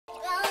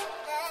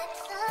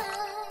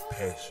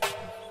passion.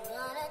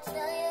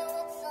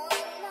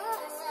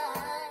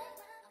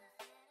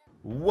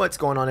 What's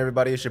going on,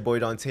 everybody? It's your boy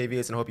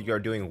Dontavius, and I hope you are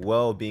doing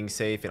well, being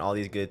safe, and all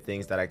these good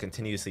things that I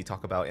continuously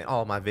talk about in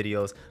all my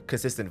videos.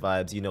 Consistent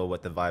vibes, you know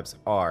what the vibes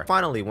are.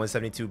 Finally,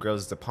 172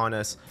 Girls is upon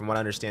us. From what I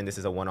understand, this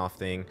is a one-off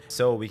thing,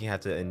 so we can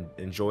have to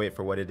enjoy it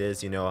for what it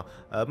is. You know,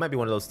 it might be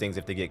one of those things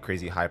if they get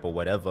crazy hype or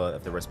whatever.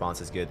 If the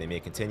response is good, they may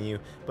continue.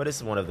 But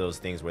it's one of those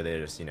things where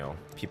there's, you know,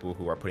 people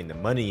who are putting the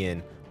money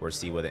in or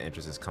see where the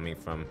interest is coming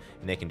from,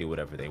 and they can do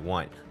whatever they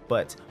want.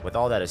 But with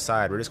all that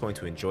aside, we're just going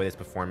to enjoy this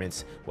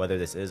performance, whether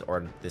this is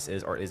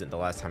or isn't the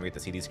last time we get to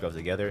see these girls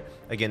together.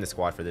 Again, the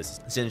squad for this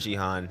is Jin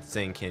Zihan,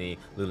 Zeng Keni,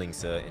 Liu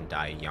Lingzi, and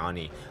Dai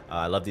Yanni.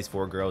 I love these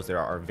four girls. They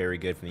are very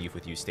good from the Youth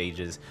With You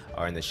stages,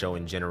 in the show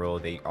in general.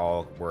 They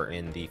all were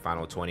in the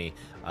final 20,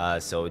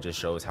 so it just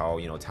shows how,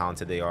 you know,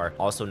 talented they are.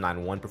 Also,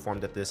 9-1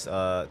 performed at this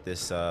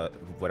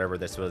whatever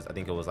this was. I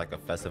think it was like a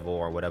festival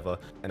or whatever,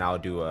 and I'll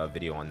do a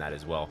video on that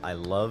as well. I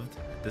loved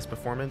this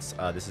performance.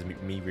 This is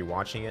me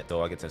rewatching it,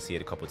 though I get to see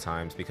it a couple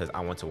times because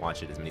I want to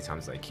watch it as many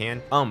times as I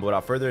can. But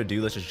without further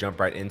ado, let's just jump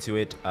right into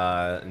it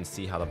and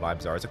see how the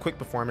vibes are. It's a quick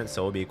performance,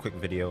 so it'll be a quick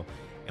video,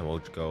 and we'll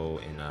go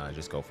and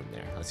just go from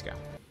there. Let's go.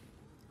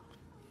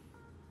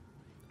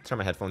 Turn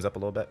my headphones up a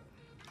little bit.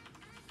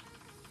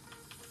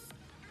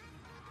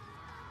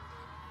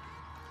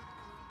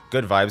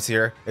 Good vibes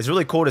here. It's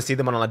really cool to see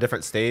them on a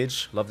different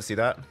stage. Love to see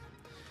that.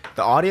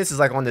 The audience is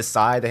like on this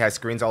side. They have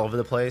screens all over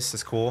the place.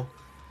 It's cool.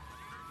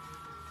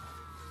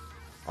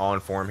 All in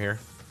form here.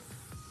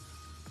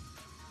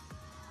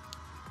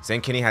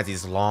 Zeng Keni has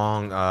these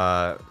long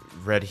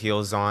red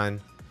heels on.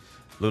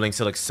 Liu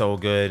Lingzi looks so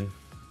good.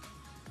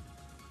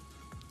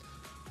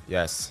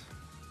 Yes.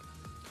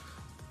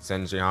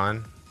 Zeng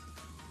Zihan.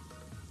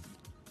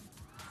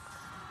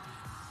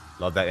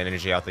 Love that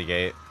energy out the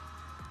gate.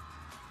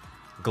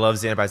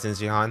 Gloves in by Jin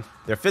Zihan.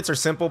 Their fits are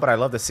simple, but I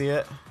love to see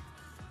it.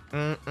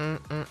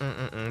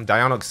 Dai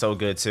Yanni looks so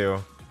good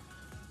too.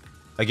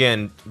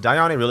 Again, Dai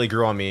Yanni really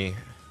grew on me.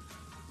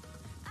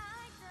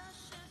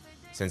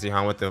 Jin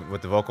Zihan with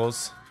the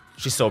vocals.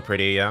 She's so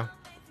pretty, yeah.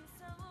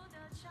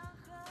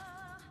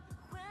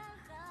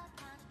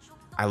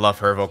 I love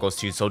her vocals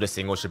too, so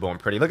distinguishable and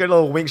pretty. Look at her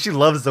little wink. She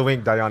loves the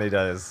wink Dai Yanni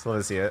does. Let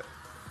me see it.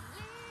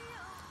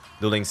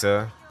 Liu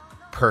Lingzi.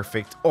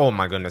 Perfect. Oh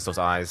my goodness, those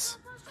eyes.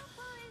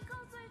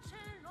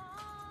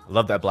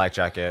 Love that black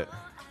jacket.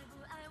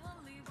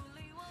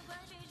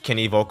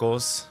 Keni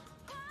vocals.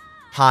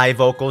 High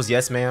vocals,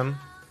 yes ma'am.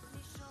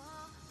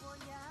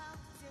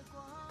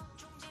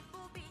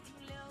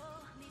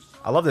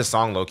 I love this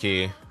song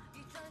low-key.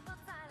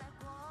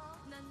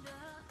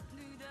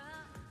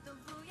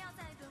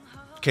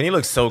 Keni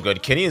looks so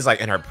good. Keni is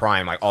like in her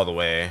prime, like all the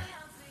way.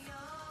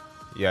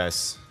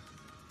 Yes.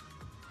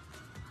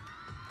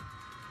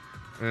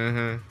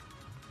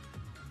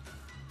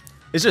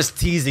 It's just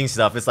teasing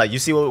stuff. It's like, you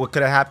see what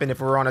could have happened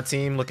if we were on a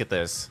team? Look at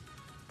this.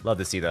 Love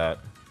to see that.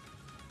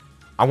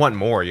 I want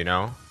more, you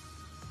know?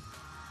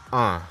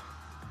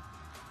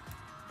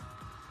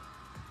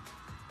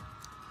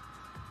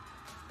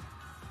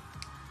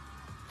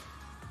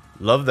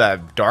 Love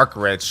that dark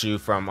red shoe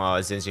from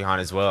Zeng Zihan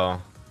as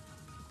well.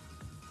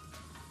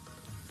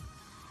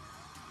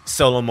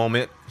 Solo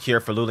moment here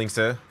for Liu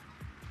Lingzi.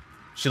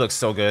 She looks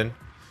so good.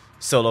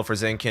 Solo for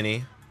Zeng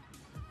Keni.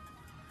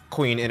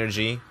 Queen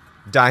energy.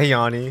 Dai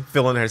Yanni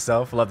feeling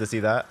herself. Love to see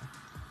that.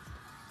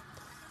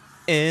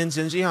 And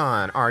Jin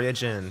Zihan, Arya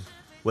Jin,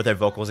 with her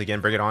vocals again.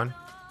 Bring it on.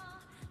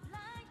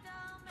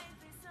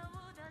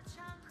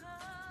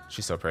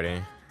 She's so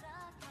pretty.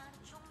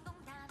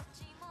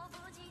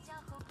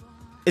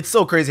 It's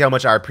so crazy how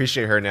much I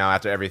appreciate her now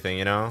after everything,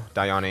 you know?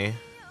 Dai Yanni.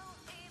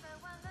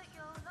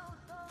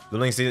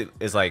 Liu Lingzi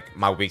is like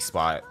my weak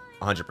spot,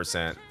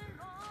 100%.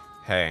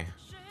 Hey.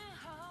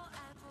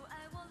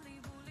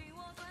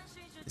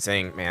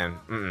 Saying,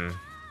 man,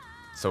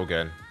 so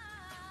good.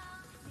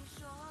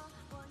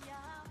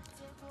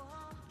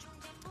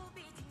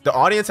 The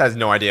audience has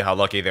no idea how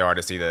lucky they are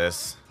to see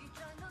this.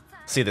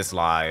 See this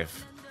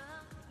live.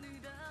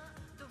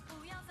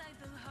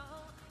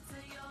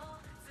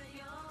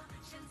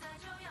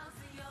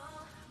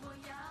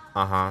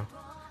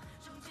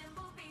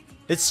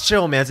 It's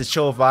chill, man. It's a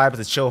chill vibe.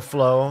 It's a chill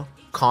flow.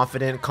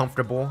 Confident,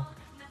 comfortable.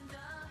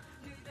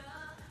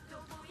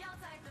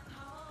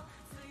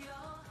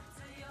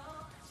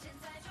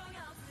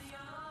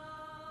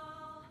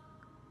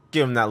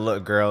 Give them that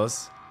look,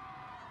 girls.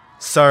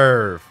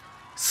 Serve.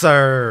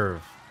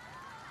 Serve.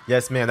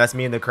 Yes, ma'am. That's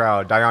me in the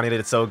crowd. Dai Yanni did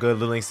it so good.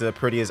 Liu Lingzi,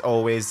 pretty as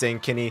always. Zeng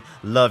Keni,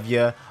 love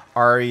ya.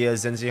 Arya,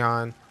 Jin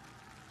Zihan.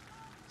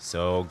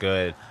 So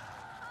good.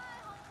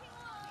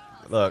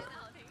 Look.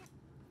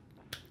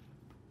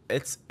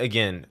 It's,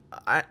 again,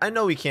 I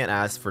know we can't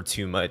ask for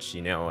too much,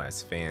 you know,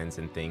 as fans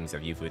and things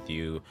of Youth With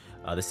You.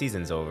 The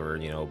season's over,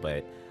 you know,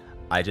 but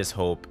I just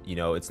hope, you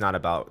know, it's not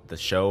about the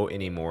show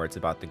anymore. It's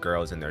about the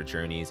girls and their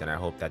journeys, and I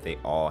hope that they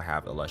all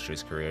have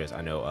illustrious careers.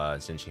 I know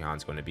Jin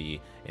Zihan's going to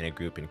be in a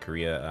group in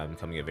Korea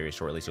coming up very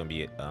shortly. She's going to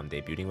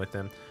be debuting with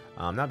them.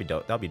 That'll be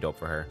dope. That'll be dope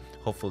for her.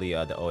 Hopefully,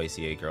 the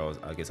OACA girls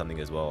get something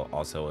as well.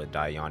 Also,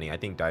 Dai Yanni. I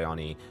think Dai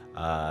Yanni,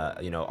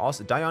 you know,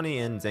 also Dai Yanni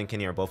and Zeng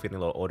Keni are both getting a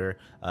little older.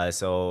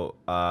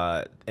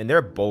 And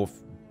they're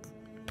both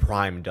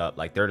primed up,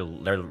 like they're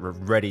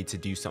ready to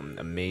do something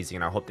amazing,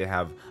 and I hope they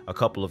have a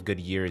couple of good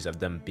years of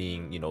them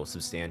being, you know,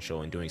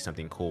 substantial and doing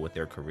something cool with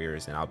their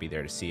careers, and I'll be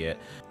there to see it.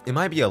 It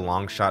might be a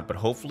long shot, but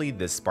hopefully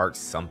this sparks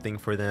something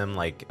for them,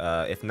 like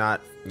if not,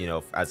 you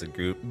know, as a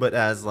group, but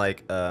as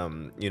like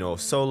you know,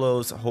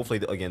 solos.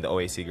 Hopefully again the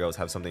OAC girls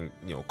have something,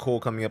 you know, cool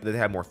coming up, that they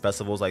have more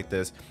festivals like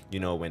this, you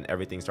know, when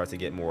everything starts to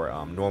get more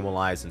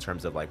normalized in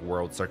terms of like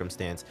world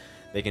circumstance.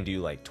 They can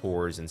do like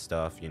tours and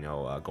stuff, you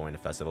know, going to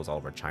festivals all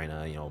over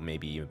China, you know,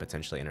 maybe even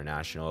potentially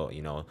international,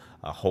 you know.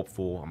 I'm a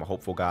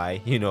hopeful guy,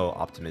 you know,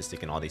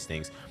 optimistic and all these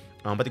things.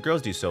 But the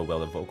girls do so well.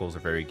 The vocals are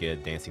very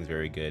good, dancing's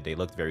very good. They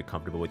look very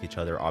comfortable with each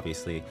other.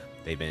 Obviously,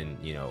 they've been,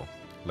 you know,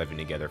 living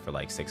together for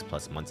like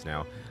 6+ months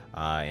now,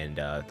 and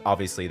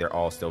obviously they're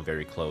all still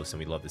very close, and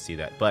we'd love to see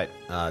that. But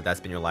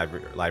that's been your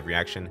live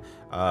reaction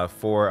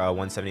for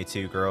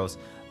 172 Girls.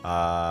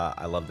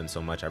 I love them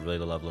so much. I really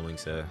love Liu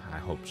Lingzi. I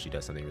hope she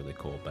does something really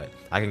cool, but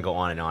I can go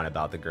on and on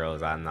about the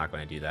girls. I'm not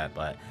going to do that,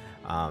 but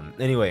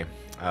anyway,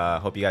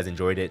 hope you guys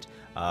enjoyed it.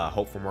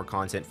 Hope for more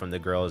content from the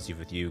girls,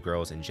 with you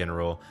girls in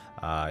general,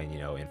 you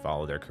know, and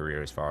follow their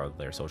careers, follow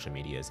their social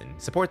medias, and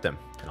support them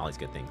and all these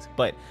good things.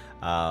 But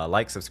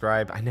like,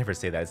 subscribe. I never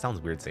say that. It sounds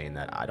weird saying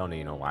that. I don't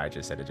even know why I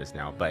just said it just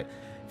now, but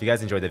if you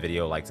guys enjoyed the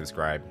video, like,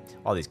 subscribe,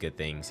 all these good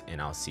things,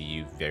 and I'll see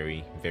you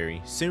very,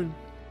 very soon.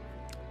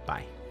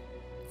 Bye.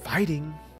 Fighting.